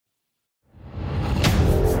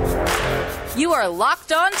You are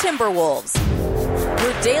Locked On Timberwolves,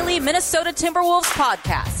 your daily Minnesota Timberwolves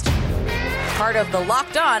podcast. Part of the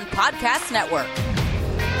Locked On Podcast Network.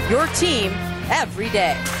 Your team every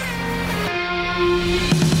day.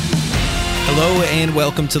 Hello and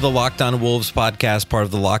welcome to the Locked On Wolves podcast, part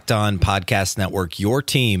of the Locked On Podcast Network, your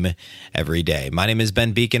team every day. My name is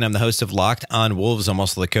Ben Beecken. I'm the host of Locked On Wolves. I'm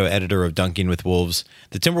also the co-editor of Dunking with Wolves,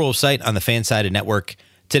 the Timberwolves site on the Fansided Network.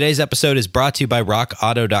 Today's episode is brought to you by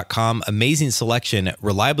RockAuto.com. Amazing selection,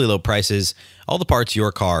 reliably low prices, all the parts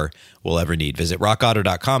your car will ever need. Visit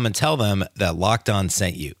RockAuto.com and tell them that Locked On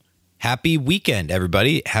sent you. Happy weekend,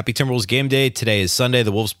 everybody. Happy Timberwolves game day. Today is Sunday.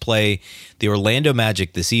 The Wolves play the Orlando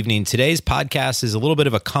Magic this evening. Today's podcast is a little bit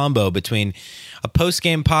of a combo between a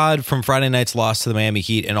post-game pod from Friday night's loss to the Miami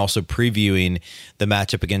Heat and also previewing the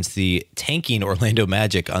matchup against the tanking Orlando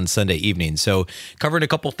Magic on Sunday evening. So covering a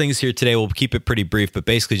couple things here today. We'll keep it pretty brief, but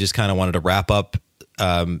basically just kind of wanted to wrap up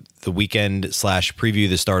the weekend / preview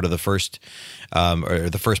the start of the first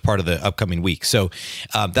part of the upcoming week. So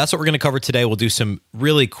that's what we're going to cover today. We'll do some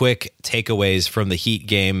really quick takeaways from the Heat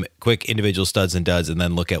game, quick individual studs and duds, and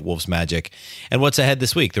then look at Wolves Magic and what's ahead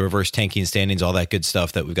this week, the reverse tanking standings, all that good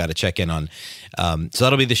stuff that we've got to check in on. So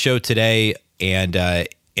that'll be the show today, and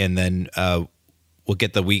then we'll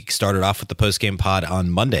get the week started off with the post-game pod on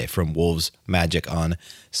Monday from Wolves Magic on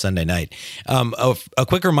Sunday night. A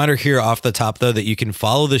quick reminder here off the top, though, that you can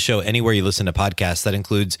follow the show anywhere you listen to podcasts. That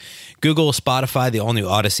includes Google, Spotify, the all-new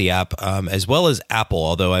Odyssey app, as well as Apple,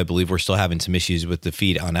 although I believe we're still having some issues with the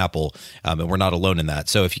feed on Apple, and we're not alone in that.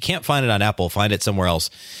 So if you can't find it on Apple, find it somewhere else.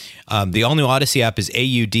 The all-new Odyssey app is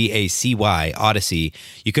AUDACY, Odyssey.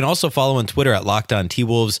 You can also follow on Twitter at Locked On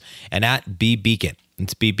T-Wolves and at Beecken.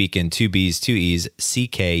 It's Beecken, 2 B's, 2 E's,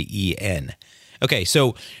 CKEN. Okay,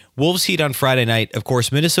 so Wolves Heat on Friday night. Of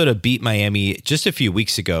course, Minnesota beat Miami just a few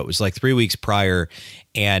weeks ago. It was like 3 weeks prior,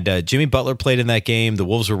 and Jimmy Butler played in that game. The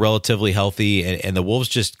Wolves were relatively healthy, and the Wolves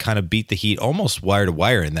just kind of beat the Heat almost wire to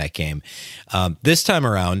wire in that game. This time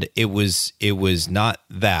around, it was not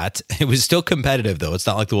that. It was still competitive, though. It's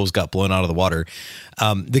not like the Wolves got blown out of the water.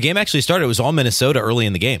 The game actually started. It was all Minnesota early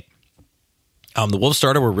in the game. The Wolves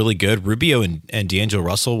starter were really good. Rubio and D'Angelo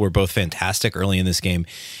Russell were both fantastic early in this game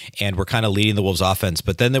and were kind of leading the Wolves offense,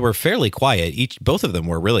 but then they were fairly quiet. Both of them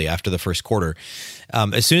were really after the first quarter.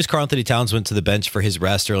 As soon as Karl-Anthony Towns went to the bench for his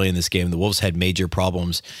rest early in this game, the Wolves had major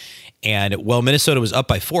problems. And while Minnesota was up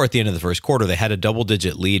by 4 at the end of the first quarter, they had a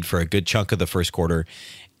double-digit lead for a good chunk of the first quarter.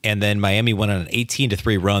 And then Miami went on an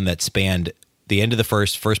 18-3 run that spanned the end of the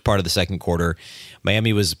first part of the second quarter.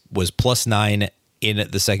 Miami was +9 in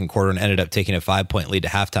the second quarter and ended up taking a 5-point lead to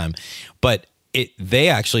halftime. But they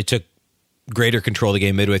actually took greater control of the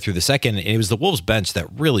game midway through the second, and it was the Wolves bench that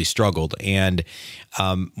really struggled. And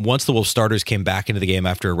once the Wolves starters came back into the game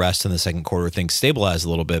after a rest in the second quarter, things stabilized a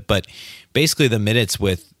little bit. But basically the minutes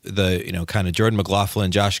with the kind of Jordan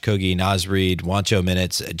McLaughlin, Josh Okogie, Naz Reid, Juancho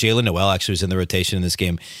minutes, Jalen Noel actually was in the rotation in this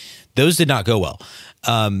game. Those did not go well.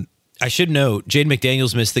 I should note, Jaden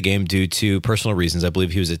McDaniels missed the game due to personal reasons. I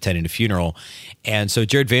believe he was attending a funeral. And so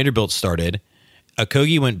Jared Vanderbilt started.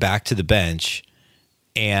 Okogie went back to the bench,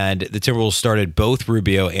 and the Timberwolves started both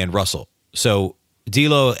Rubio and Russell. So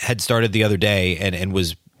D'Lo had started the other day and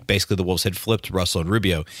was basically the Wolves had flipped Russell and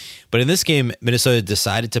Rubio. But in this game, Minnesota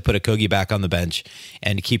decided to put Okogie back on the bench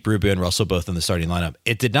and keep Rubio and Russell both in the starting lineup.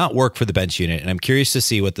 It did not work for the bench unit, and I'm curious to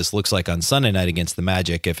see what this looks like on Sunday night against the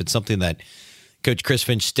Magic, if it's something that Coach Chris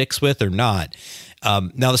Finch sticks with or not.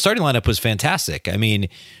 Now, the starting lineup was fantastic. I mean,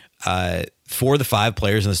 4 of the 5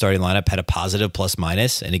 players in the starting lineup had a positive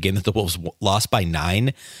plus-minus in a game that the Wolves lost by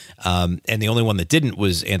 9. And the only one that didn't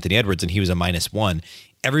was Anthony Edwards, and he was a -1.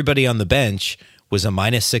 Everybody on the bench was a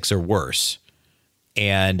 -6 or worse.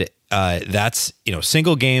 And that's,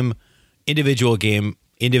 single game,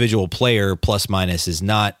 individual player plus-minus is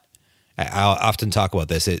not, I often talk about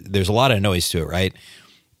this. There's a lot of noise to it, right?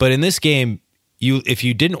 But in this game, if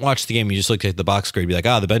you didn't watch the game, you just looked at the box score, you'd be like,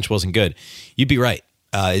 the bench wasn't good. You'd be right.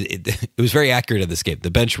 It was very accurate in this game. The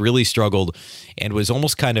bench really struggled and was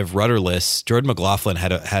almost kind of rudderless. Jordan McLaughlin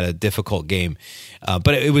had a difficult game,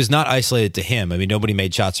 but it was not isolated to him. I mean, nobody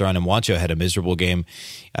made shots around him. Juancho had a miserable game.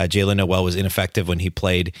 Jalen Noel was ineffective when he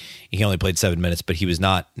played. He only played 7 minutes, but he was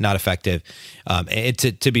not effective. And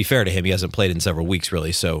to be fair to him, he hasn't played in several weeks,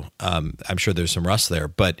 really, so I'm sure there's some rust there.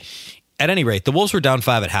 But at any rate, the Wolves were down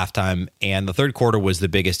 5 at halftime, and the third quarter was the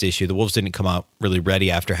biggest issue. The Wolves didn't come out really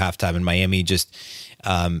ready after halftime, and Miami just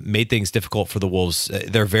made things difficult for the Wolves.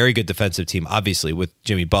 They're a very good defensive team, obviously, with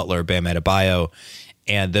Jimmy Butler, Bam Adebayo,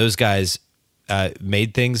 and those guys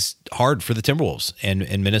made things hard for the Timberwolves,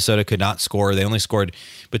 and Minnesota could not score. They only scored,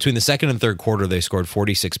 between the second and third quarter, they scored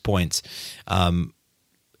 46 points.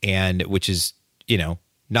 and which is,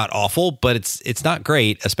 not awful, but it's not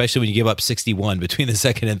great, especially when you give up 61 between the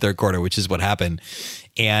second and third quarter, which is what happened.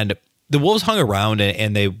 And the Wolves hung around,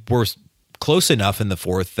 and they were close enough in the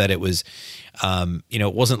fourth that it was,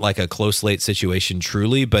 it wasn't like a close late situation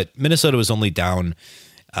truly, but Minnesota was only down,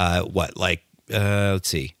 let's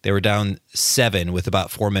see, they were down 7 with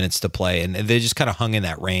about 4 minutes to play, and they just kind of hung in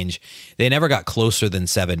that range. They never got closer than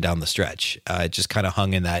 7 down the stretch. It just kind of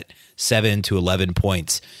hung in that 7 to 11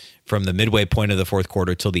 points from the midway point of the fourth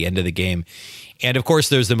quarter till the end of the game. And of course,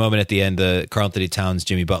 there's the moment at the end, the Karl-Anthony Towns,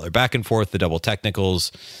 Jimmy Butler back and forth, the double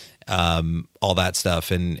technicals, all that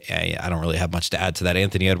stuff. And I don't really have much to add to that.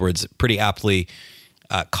 Anthony Edwards pretty aptly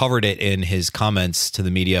covered it in his comments to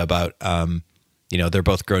the media about, they're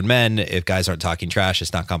both grown men. If guys aren't talking trash,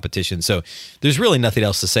 it's not competition. So there's really nothing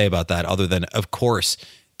else to say about that other than, of course,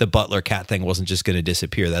 the Butler Cat thing wasn't just going to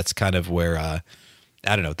disappear. That's kind of where,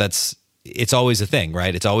 it's always a thing,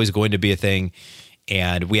 right? It's always going to be a thing.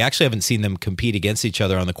 And we actually haven't seen them compete against each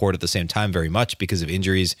other on the court at the same time very much because of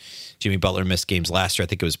injuries. Jimmy Butler missed games last year. I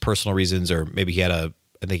think it was personal reasons, or maybe I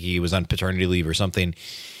think he was on paternity leave or something.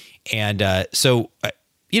 And so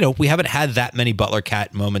we haven't had that many Butler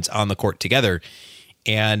Cat moments on the court together.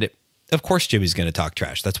 And of course, Jimmy's going to talk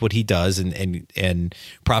trash. That's what he does. And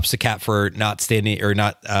props to Cat for not standing or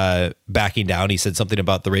not backing down. He said something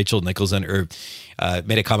about the Rachel Nichols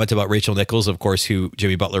made a comment about Rachel Nichols, of course, who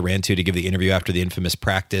Jimmy Butler ran to give the interview after the infamous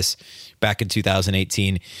practice back in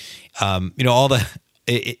 2018.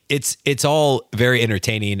 It's all very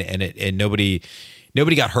entertaining, and nobody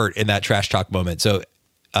got hurt in that trash talk moment. So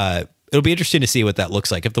it'll be interesting to see what that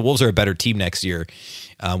looks like. If the Wolves are a better team next year,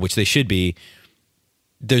 which they should be,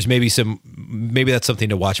 there's maybe that's something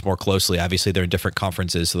to watch more closely. Obviously, they're in different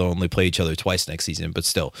conferences, so they'll only play each other twice next season, but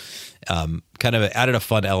still kind of added a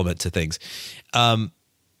fun element to things.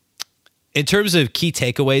 In terms of key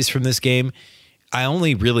takeaways from this game, I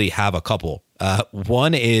only really have a couple.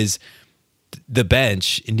 One is the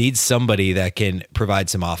bench needs somebody that can provide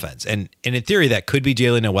some offense. And in theory, that could be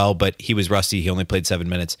Jaylen Noel, but he was rusty. He only played 7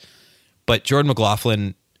 minutes. But Jordan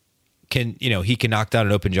McLaughlin he can knock down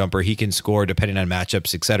an open jumper. He can score depending on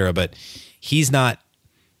matchups, et cetera. But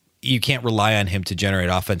you can't rely on him to generate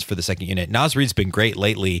offense for the second unit. Naz Reid's been great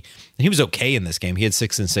lately, and he was okay in this game. He had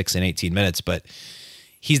 6 and 6 in 18 minutes, but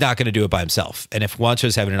he's not going to do it by himself. And if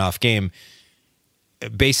Juancho's having an off game,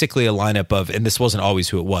 basically a lineup of, and this wasn't always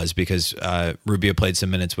who it was because Rubio played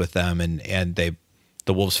some minutes with them, and the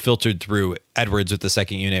Wolves filtered through Edwards with the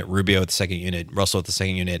second unit, Rubio with the second unit, Russell with the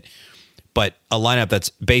second unit. But a lineup that's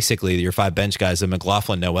basically your 5 bench guys, the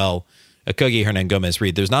McLaughlin, Noel, Okogie, Hernan Gomez,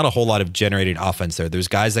 Reed. There's not a whole lot of generating offense there. There's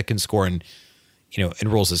guys that can score in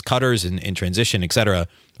roles as cutters and in transition, et cetera,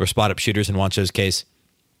 or spot up shooters in Juancho's case.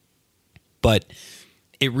 But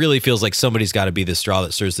it really feels like somebody's got to be the straw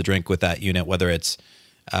that stirs the drink with that unit, whether it's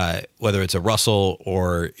a Russell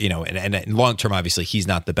or, and in long term, obviously he's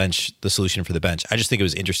not the solution for the bench. I just think it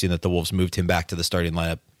was interesting that the Wolves moved him back to the starting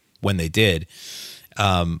lineup when they did.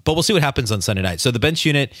 But we'll see what happens on Sunday night. So the bench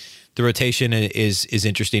unit, the rotation is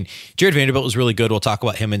interesting. Jared Vanderbilt was really good. We'll talk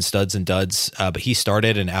about him in studs and duds. But he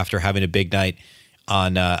started, and after having a big night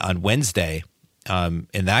on Wednesday, in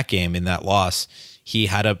that game, in that loss, he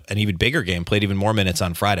had an even bigger game, played even more minutes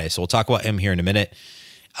on Friday. So we'll talk about him here in a minute.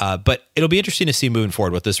 But it'll be interesting to see moving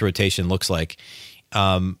forward what this rotation looks like.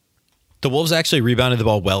 The Wolves actually rebounded the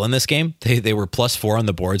ball well in this game. They were +4 on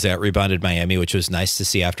the boards. They out-rebounded Miami, which was nice to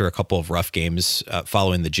see after a couple of rough games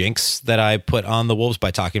following the jinx that I put on the Wolves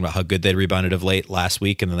by talking about how good they'd rebounded of late last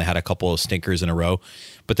week, and then they had a couple of stinkers in a row.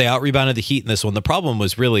 But they out-rebounded the Heat in this one. The problem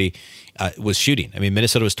was really was shooting. I mean,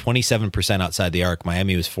 Minnesota was 27% outside the arc.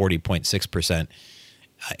 Miami was 40.6%.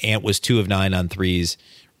 Ant was 2 of 9 on threes.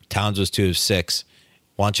 Towns was 2 of 6.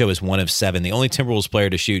 Juancho was 1 of 7. The only Timberwolves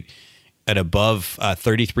player to shoot at above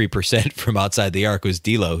 33% from outside the arc was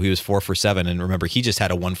D'Lo, who was 4 for 7. And remember, he just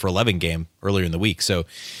had a 1 for 11 game earlier in the week. So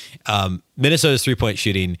Minnesota's 3-point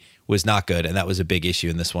shooting was not good, and that was a big issue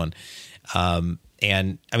in this one.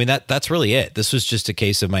 And I mean, that's really it. This was just a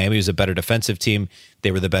case of Miami was a better defensive team.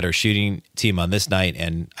 They were the better shooting team on this night,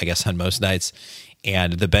 and I guess on most nights.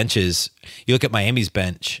 And the benches, you look at Miami's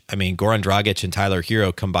bench. I mean, Goran Dragic and Tyler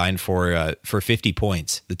Hero combined for 50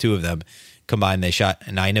 points. The two of them combined, they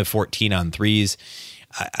shot 9 of 14 on threes.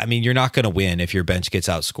 I mean, you're not going to win if your bench gets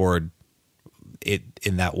outscored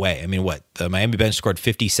in that way. I mean, the Miami bench scored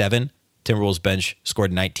 57. Timberwolves bench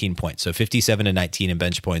scored 19 points. So 57 and 19 in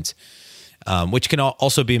bench points, which can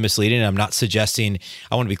also be misleading. I'm not suggesting,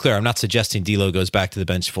 I want to be clear, I'm not suggesting D'Lo goes back to the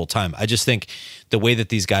bench full time. I just think the way that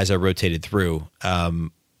these guys are rotated through,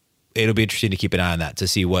 it'll be interesting to keep an eye on that to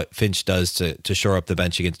see what Finch does to shore up the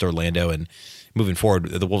bench against Orlando. And moving forward,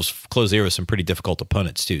 the Wolves close the year with some pretty difficult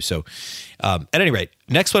opponents too. So at any rate,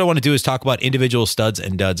 next what I want to do is talk about individual studs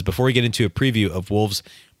and duds before we get into a preview of Wolves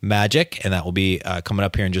Magic, and that will be coming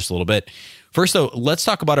up here in just a little bit. First, though, let's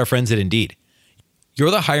talk about our friends at Indeed. You're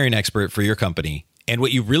the hiring expert for your company, and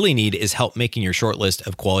what you really need is help making your short list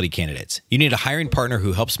of quality candidates. You need a hiring partner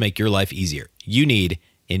who helps make your life easier. You need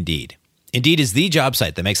Indeed. Indeed is the job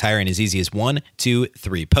site that makes hiring as easy as 1, 2,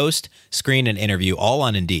 3. Post, screen, and interview all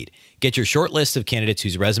on Indeed. Get your short list of candidates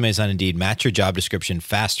whose resumes on Indeed match your job description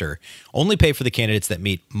faster. Only pay for the candidates that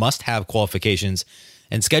meet must-have qualifications,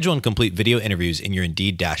 and schedule and complete video interviews in your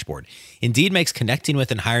Indeed dashboard. Indeed makes connecting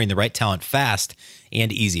with and hiring the right talent fast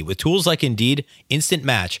and easy. With tools like Indeed Instant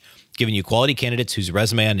Match, giving you quality candidates whose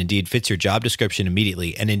resume on Indeed fits your job description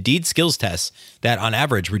immediately, and Indeed skills tests that, on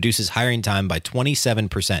average, reduces hiring time by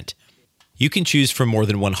 27%. You can choose from more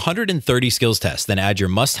than 130 skills tests, then add your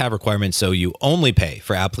must-have requirements so you only pay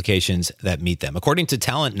for applications that meet them. According to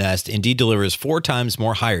Talent Nest, Indeed delivers 4 times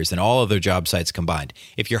more hires than all other job sites combined.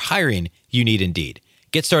 If you're hiring, you need Indeed.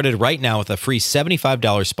 Get started right now with a free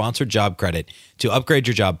 $75 sponsored job credit to upgrade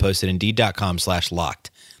your job post at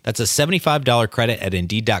Indeed.com/locked. That's a $75 credit at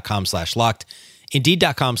Indeed.com/locked.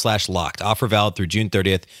 Indeed.com/locked. Offer valid through June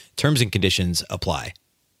 30th. Terms and conditions apply.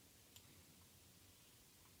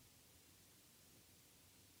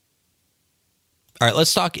 All right,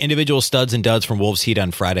 let's talk individual studs and duds from Wolves Heat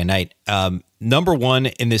on Friday night. Number one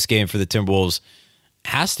in this game for the Timberwolves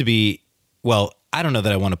has to be, well, I don't know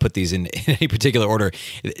that I want to put these in any particular order.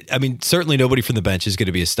 I mean, certainly nobody from the bench is going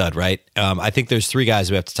to be a stud, right? I think there's 3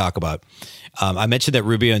 guys we have to talk about. I mentioned that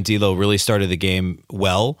Rubio and D'Lo really started the game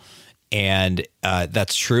well, and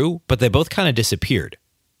that's true, but they both kind of disappeared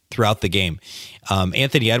throughout the game.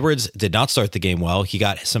 Anthony Edwards did not start the game well. He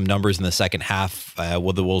got some numbers in the second half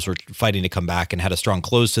while the Wolves were fighting to come back and had a strong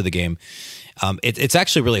close to the game. It's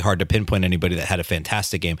actually really hard to pinpoint anybody that had a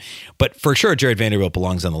fantastic game. But for sure, Jared Vanderbilt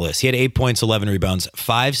belongs on the list. He had 8 points, 11 rebounds,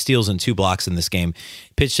 5 steals, and 2 blocks in this game.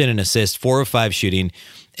 Pitched in an assist, 4 of 5 shooting.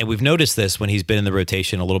 And we've noticed this when he's been in the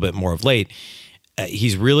rotation a little bit more of late.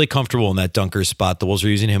 He's really comfortable in that dunker spot. The Wolves are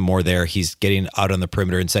using him more there. He's getting out on the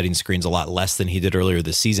perimeter and setting screens a lot less than he did earlier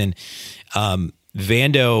this season.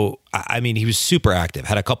 Vando, I mean, he was super active.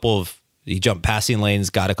 He jumped passing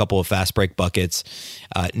lanes, got a couple of fast break buckets.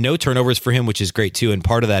 No turnovers for him, which is great too. And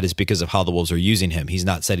part of that is because of how the Wolves are using him. He's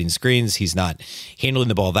not setting screens. He's not handling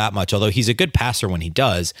the ball that much, although he's a good passer when he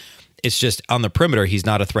does. It's just on the perimeter, he's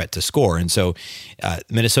not a threat to score. And so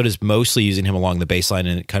Minnesota's mostly using him along the baseline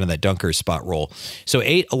in kind of that dunker spot role. So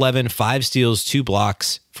 8, 11, 5 steals, 2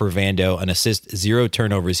 blocks for Vando, an assist, 0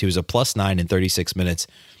 turnovers. He was a +9 in 36 minutes.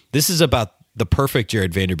 This is about the perfect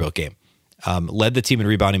Jared Vanderbilt game. Led the team in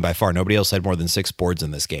rebounding by far. Nobody else had more than 6 boards in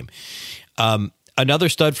this game. Another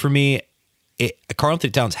stud for me, Karl-Anthony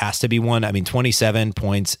Towns has to be one. I mean, 27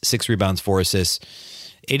 points, 6 rebounds, 4 assists.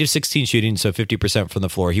 8 of 16 shooting, so 50% from the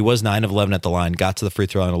floor. He was 9 of 11 at the line, got to the free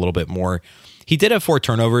throw line a little bit more. He did have 4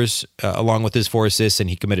 turnovers along with his 4 assists, and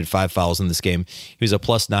he committed 5 fouls in this game. He was a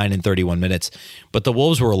 +9 in 31 minutes, but the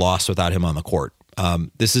Wolves were lost without him on the court.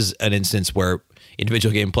 This is an instance where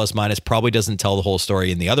individual game plus-minus probably doesn't tell the whole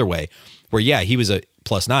story in the other way, where, yeah, he was a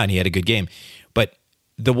 +9, he had a good game, but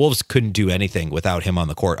the Wolves couldn't do anything without him on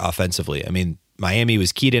the court offensively. I mean, Miami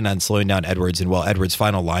was keyed in on slowing down Edwards, and while Edwards'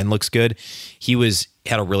 final line looks good, he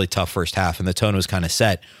had a really tough first half, and the tone was kind of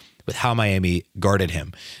set with how Miami guarded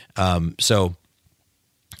him. I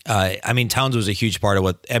mean, Towns was a huge part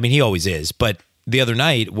of he always is, but the other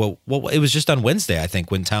night, it was just on Wednesday, I think,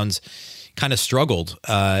 when Towns kind of struggled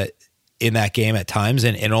in that game at times,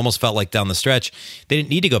 and it almost felt like down the stretch, they didn't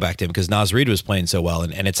need to go back to him because Naz Reid was playing so well,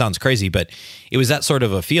 and it sounds crazy, but it was that sort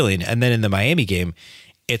of a feeling. And then in the Miami game,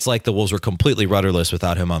 it's like the Wolves were completely rudderless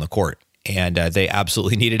without him on the court. And they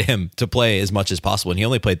absolutely needed him to play as much as possible. And he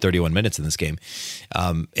only played 31 minutes in this game,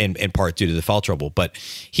 in part due to the foul trouble. But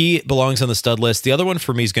he belongs on the stud list. The other one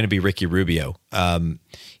for me is going to be Ricky Rubio.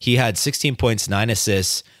 He had 16 points, 9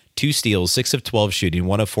 assists, 2 steals, 6 of 12 shooting,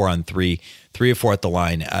 1 of 4 on 3, 3 of 4 at the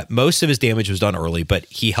line. Most of his damage was done early, but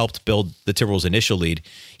he helped build the Timberwolves' initial lead.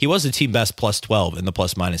 He was the team best +12 in the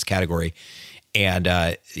plus-minus category. And,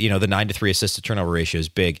 the 9 to 3 assist to turnover ratio is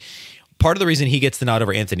big. Part of the reason he gets the nod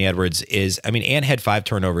over Anthony Edwards is, Ant had 5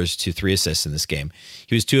 turnovers to 3 assists in this game.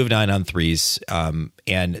 He was 2 of 9 on threes. And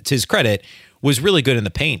to his credit, was really good in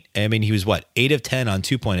the paint. He was 8 of 10 on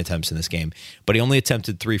 2-point attempts in this game, but he only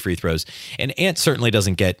attempted 3 free throws. And Ant certainly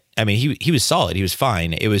doesn't get, he was solid. He was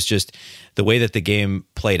fine. It was just the way that the game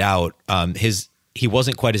played out. He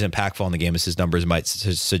wasn't quite as impactful in the game as his numbers might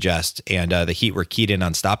suggest. And the Heat were keyed in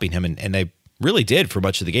on stopping him, and they really did for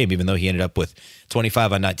much of the game, even though he ended up with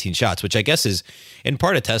 25 on 19 shots, which I guess is in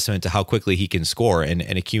part a testament to how quickly he can score and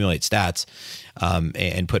accumulate stats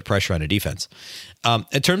and put pressure on a defense.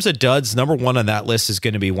 In terms of duds, number one on that list is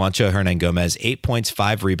going to be Juancho Hernan-Gomez, 8 points,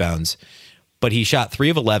 5 rebounds, but he shot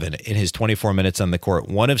 3 of 11 in his 24 minutes on the court,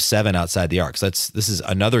 1 of 7 outside the arc. So this is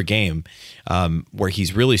another game where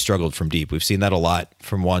he's really struggled from deep. We've seen that a lot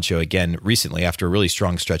from Juancho again recently after a really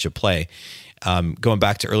strong stretch of play. Going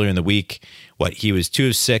back to earlier in the week, he was 2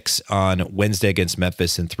 of 6 on Wednesday against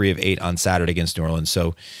Memphis and 3 of 8 on Saturday against New Orleans.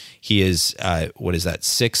 So he is,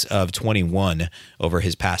 6 of 21 over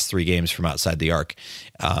his past 3 games from outside the arc.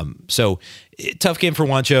 So tough game for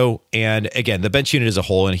Juancho. And again, the bench unit as a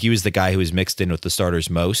whole, and he was the guy who was mixed in with the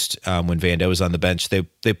starters most when Vando was on the bench.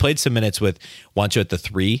 They played some minutes with Juancho at the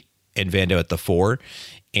 3 and Vando at the 4.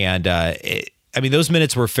 And those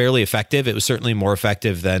minutes were fairly effective. It was certainly more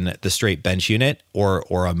effective than the straight bench unit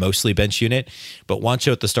or a mostly bench unit. But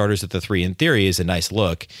Juancho at the starters at the 3, in theory, is a nice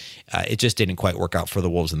look. It just didn't quite work out for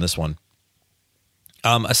the Wolves in this one.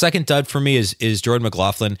 A second dud for me is Jordan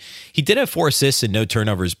McLaughlin. He did have 4 assists and no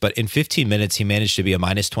turnovers, but in 15 minutes, he managed to be a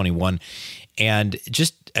minus 21 and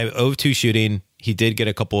just 0 of 2 shooting. He did get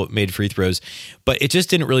a couple made free throws, but it just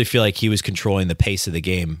didn't really feel like he was controlling the pace of the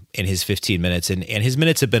game in his 15 minutes. And his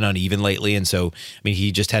minutes have been uneven lately. And so,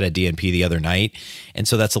 he just had a DNP the other night. And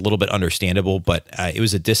so that's a little bit understandable, but it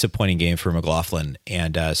was a disappointing game for McLaughlin.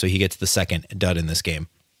 And so he gets the second dud in this game.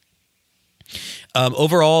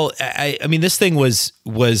 Overall, this thing was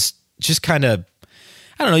just kind of,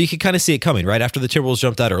 I don't know, you could kind of see it coming, right? After the Timberwolves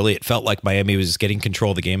jumped out early, it felt like Miami was getting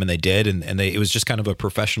control of the game, and they did, and it was just kind of a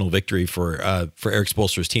professional victory for Eric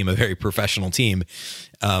Spoelstra's team, a very professional team.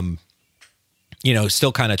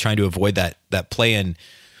 Still kind of trying to avoid that play-in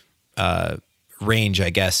range, I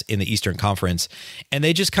guess, in the Eastern Conference, and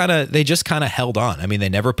they just kind of held on. They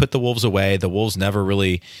never put the Wolves away. The Wolves never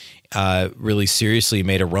really seriously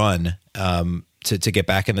made a run to get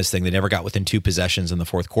back in this thing. They never got within 2 possessions in the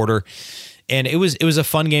fourth quarter. And it was a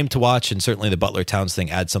fun game to watch, and certainly the Butler Towns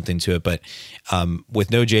thing adds something to it. But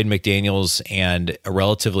with no Jaden McDaniels and a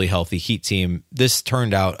relatively healthy Heat team, this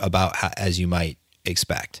turned out about as you might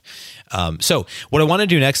expect. So what I want to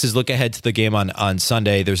do next is look ahead to the game on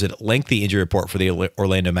Sunday. There's a lengthy injury report for the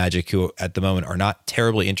Orlando Magic, who at the moment are not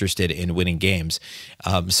terribly interested in winning games.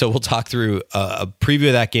 So we'll talk through a preview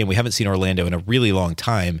of that game. We haven't seen Orlando in a really long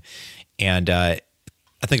time, and I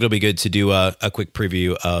think it'll be good to do a quick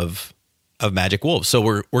preview of Magic Wolves. So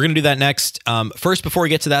we're going to do that next. First, before we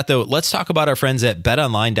get to that, though, let's talk about our friends at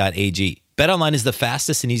betonline.ag. BetOnline is the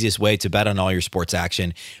fastest and easiest way to bet on all your sports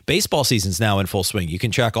action. Baseball season's now in full swing. You can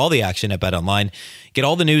track all the action at BetOnline. Get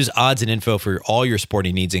all the news, odds, and info for all your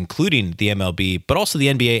sporting needs, including the MLB, but also the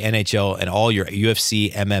NBA, NHL, and all your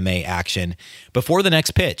UFC, MMA action. Before the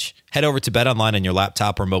next pitch, head over to BetOnline on your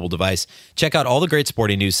laptop or mobile device. Check out all the great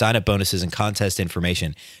sporting news, sign-up bonuses, and contest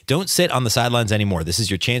information. Don't sit on the sidelines anymore. This is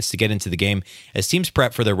your chance to get into the game as teams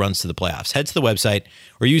prep for their runs to the playoffs. Head to the website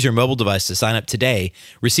or use your mobile device to sign up today.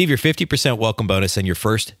 Receive your 50% welcome bonus and your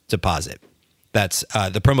first deposit. That's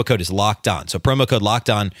the promo code is Locked On. So promo code Locked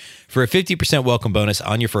On for a 50% welcome bonus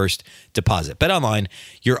on your first deposit. BetOnline,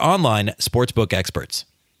 your online sportsbook experts.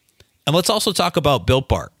 And let's also talk about Built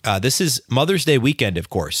Bar. This is Mother's Day weekend, of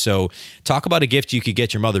course. So talk about a gift you could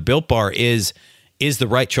get your mother. Built Bar is the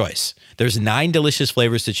right choice. There's 9 delicious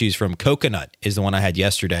flavors to choose from. Coconut is the one I had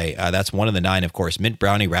yesterday. That's one of the 9, of course. Mint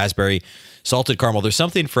brownie, raspberry, salted caramel. There's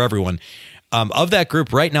something for everyone. Of that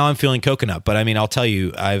group, right now I'm feeling coconut, but I'll tell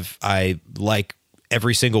you, I like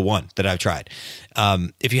every single one that I've tried.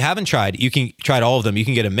 If you haven't tried all of them. You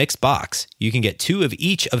can get a mixed box. You can get 2 of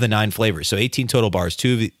each of the 9 flavors. So 18 total bars,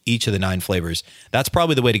 2 of each of the 9 flavors. That's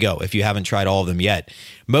probably the way to go if you haven't tried all of them yet.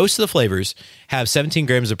 Most of the flavors have 17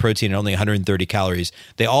 grams of protein and only 130 calories.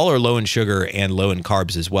 They all are low in sugar and low in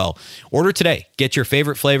carbs as well. Order today. Get your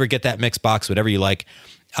favorite flavor. Get that mixed box, whatever you like.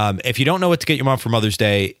 If you don't know what to get your mom for Mother's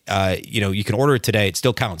Day, you can order it today. It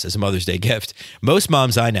still counts as a Mother's Day gift. Most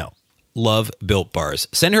moms I know love Built Bars.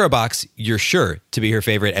 Send her a box. You're sure to be her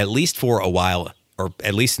favorite, at least for a while, or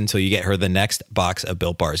at least until you get her the next box of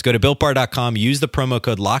Built Bars. Go to BuiltBar.com. Use the promo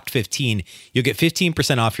code LOCKED15. You'll get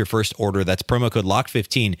 15% off your first order. That's promo code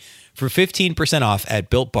LOCKED15 for 15% off at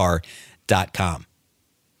BuiltBar.com.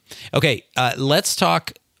 Okay, let's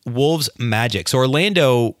talk Wolves Magic. So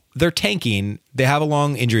Orlando, they're tanking. They have a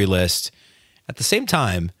long injury list. At the same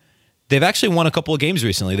time, they've actually won a couple of games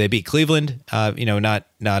recently. They beat Cleveland, not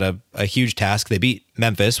a huge task. They beat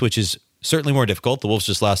Memphis, which is certainly more difficult. The Wolves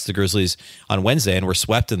just lost to the Grizzlies on Wednesday and were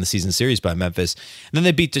swept in the season series by Memphis. And then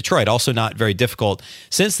they beat Detroit, also not very difficult.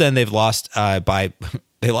 Since then, they've lost by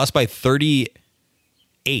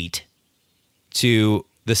 38 to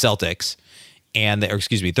the Celtics.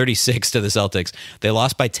 36 to the Celtics. They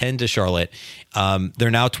lost by 10 to Charlotte. They're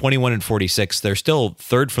now 21-46. They're still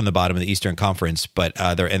third from the bottom of the Eastern Conference, but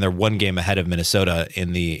they're one game ahead of Minnesota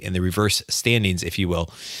in the reverse standings, if you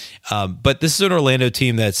will. But this is an Orlando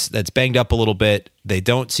team that's banged up a little bit. They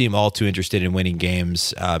don't seem all too interested in winning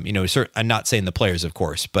games. I'm not saying the players, of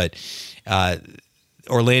course, but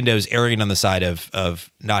Orlando's erring on the side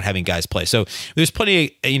of not having guys play. So there's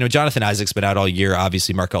plenty, Jonathan Isaac's been out all year.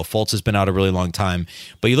 Obviously, Markelle Fultz has been out a really long time.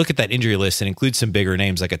 But you look at that injury list and includes some bigger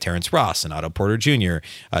names like a Terrence Ross and Otto Porter Jr.,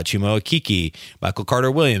 Chuma Okeke, Michael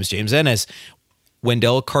Carter-Williams, James Ennis.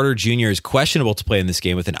 Wendell Carter Jr. is questionable to play in this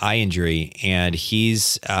game with an eye injury, and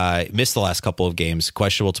he's missed the last couple of games,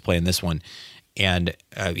 questionable to play in this one. And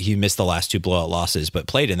he missed the last two blowout losses, but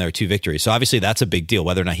played in their 2 victories. So obviously that's a big deal,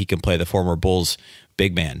 whether or not he can play the former Bulls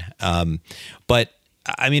big man. But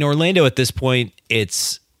I mean, Orlando at this point,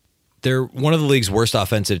 they're one of the league's worst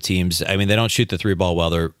offensive teams. I mean, they don't shoot the 3-ball well.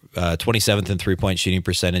 They're 27th in 3-point shooting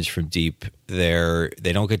percentage from deep. They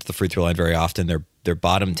don't get to the free throw line very often. They're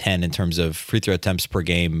bottom 10 in terms of free throw attempts per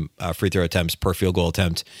game, free throw attempts per field goal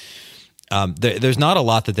attempt. There's not a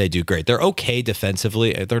lot that they do great. They're okay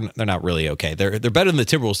defensively. They're not really okay. They're better than the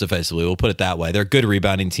Timberwolves defensively. We'll put it that way. They're a good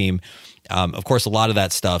rebounding team. Of course, a lot of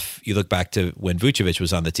that stuff, you look back to when Vucevic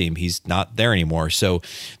was on the team, he's not there anymore. So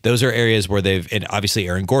those are areas where and obviously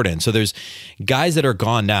Aaron Gordon. So there's guys that are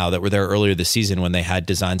gone now that were there earlier this season when they had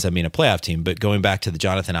designs on being a playoff team. But going back to the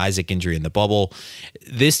Jonathan Isaac injury in the bubble,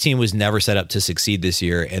 this team was never set up to succeed this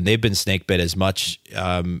year, and they've been snake bit as much.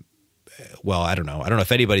 Well, I don't know. I don't know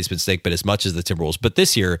if anybody's been snake bit as much as the Timberwolves, but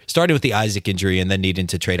this year, starting with the Isaac injury and then needing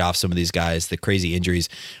to trade off some of these guys, the crazy injuries,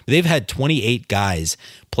 they've had 28 guys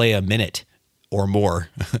play a minute or more.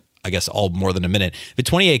 I guess all more than a minute. The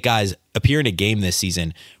 28 guys appear in a game this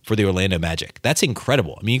season for the Orlando Magic. That's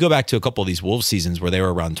incredible. I mean, you go back to a couple of these Wolves seasons where they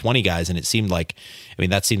were around 20 guys, and that seemed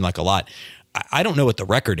like a lot. I don't know what the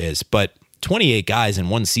record is, but 28 guys in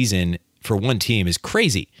one season for one team is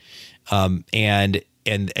crazy.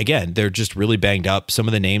 And again, they're just really banged up. Some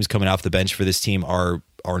of the names coming off the bench for this team are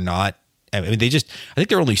not. I mean, I think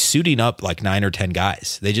they're only suiting up like 9 or 10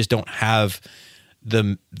 guys. They just don't have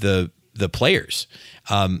the players.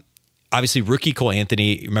 Obviously, rookie Cole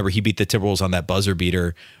Anthony. Remember, he beat the Timberwolves on that buzzer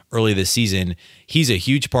beater early this season. He's a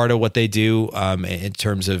huge part of what they do in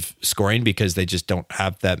terms of scoring because they just don't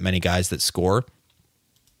have that many guys that score.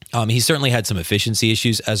 He certainly had some efficiency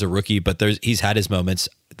issues as a rookie, but he's had his moments,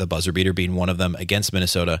 the buzzer beater being one of them against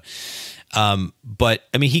Minnesota. But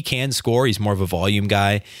I mean, he can score. He's more of a volume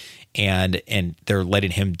guy, and they're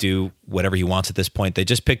letting him do whatever he wants at this point. They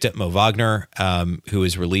just picked up Mo Wagner, who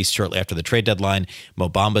was released shortly after the trade deadline. Mo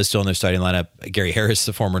Bamba is still in their starting lineup. Gary Harris,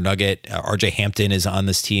 the former Nugget. RJ Hampton is on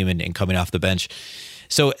this team and coming off the bench.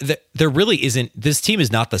 So there really isn't. This team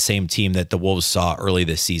is not the same team that the Wolves saw early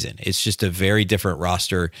this season. It's just a very different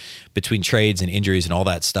roster between trades and injuries and all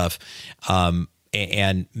that stuff.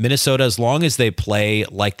 And Minnesota, as long as they play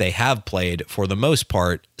like they have played for the most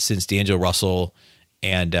part since D'Angelo Russell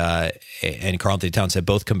and Karl-Anthony Towns have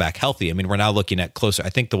both come back healthy. I mean, we're now looking at closer. I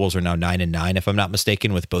think the Wolves are now 9-9, if I'm not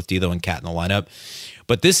mistaken, with both D'Lo and Cat in the lineup.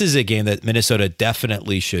 But this is a game that Minnesota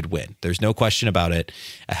definitely should win. There's no question about it.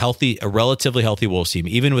 A relatively healthy Wolves team,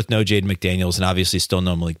 even with no Jaden McDaniels and obviously still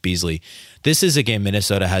no Malik Beasley. This is a game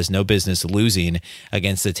Minnesota has no business losing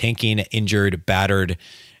against the tanking, injured, battered,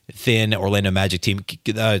 thin Orlando Magic team.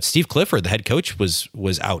 Steve Clifford, the head coach,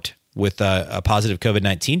 was out with a positive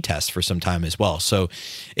COVID-19 test for some time as well. So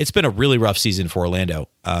it's been a really rough season for Orlando.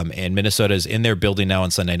 And Minnesota's in their building now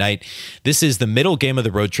on Sunday night. This is the middle game of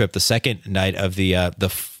the road trip, the second night of the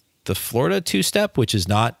Florida two-step, which is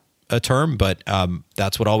not a term, but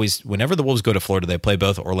that's what whenever the Wolves go to Florida, they play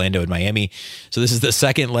both Orlando and Miami. So this is the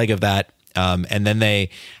second leg of that. And then they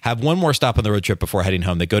have one more stop on the road trip before heading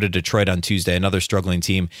home. They go to Detroit on Tuesday, another struggling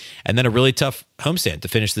team, and then a really tough homestand to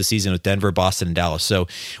finish the season with Denver, Boston, and Dallas. So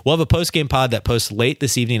we'll have a post-game pod that posts late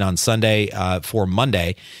this evening on Sunday for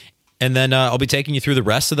Monday. And then I'll be taking you through the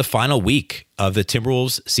rest of the final week of the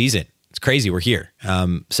Timberwolves season. It's crazy. We're here.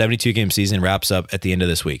 72-game season wraps up at the end of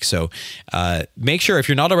this week. So make sure, if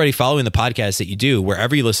you're not already following the podcast, that you do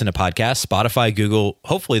wherever you listen to podcasts, Spotify, Google,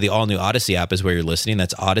 hopefully the all-new Odyssey app is where you're listening.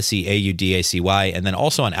 That's Odyssey, Audacy. And then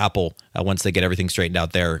also on Apple, once they get everything straightened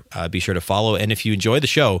out there, be sure to follow. And if you enjoy the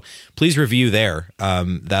show, please review there.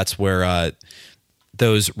 That's where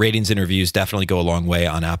those ratings and reviews definitely go a long way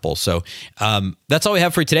on Apple. So that's all we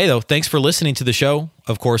have for you today, though. Thanks for listening to the show.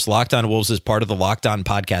 Of course, Locked On Wolves is part of the Locked On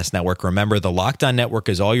Podcast Network. Remember, the Locked On Network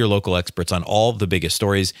is all your local experts on all the biggest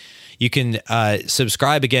stories. You can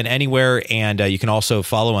subscribe again anywhere, and you can also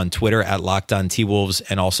follow on Twitter at Locked On T-Wolves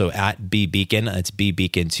and also at Beecken. That's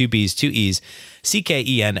Beecken, 2 B's, 2 E's,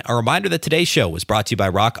 CKEN. A reminder that today's show was brought to you by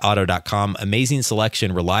RockAuto.com. Amazing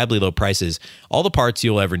selection, reliably low prices, all the parts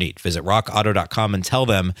you'll ever need. Visit RockAuto.com and tell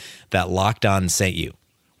them that Locked On sent you.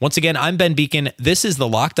 Once again, I'm Ben Beecken. This is the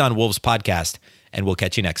Locked On Wolves podcast, and we'll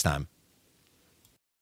catch you next time.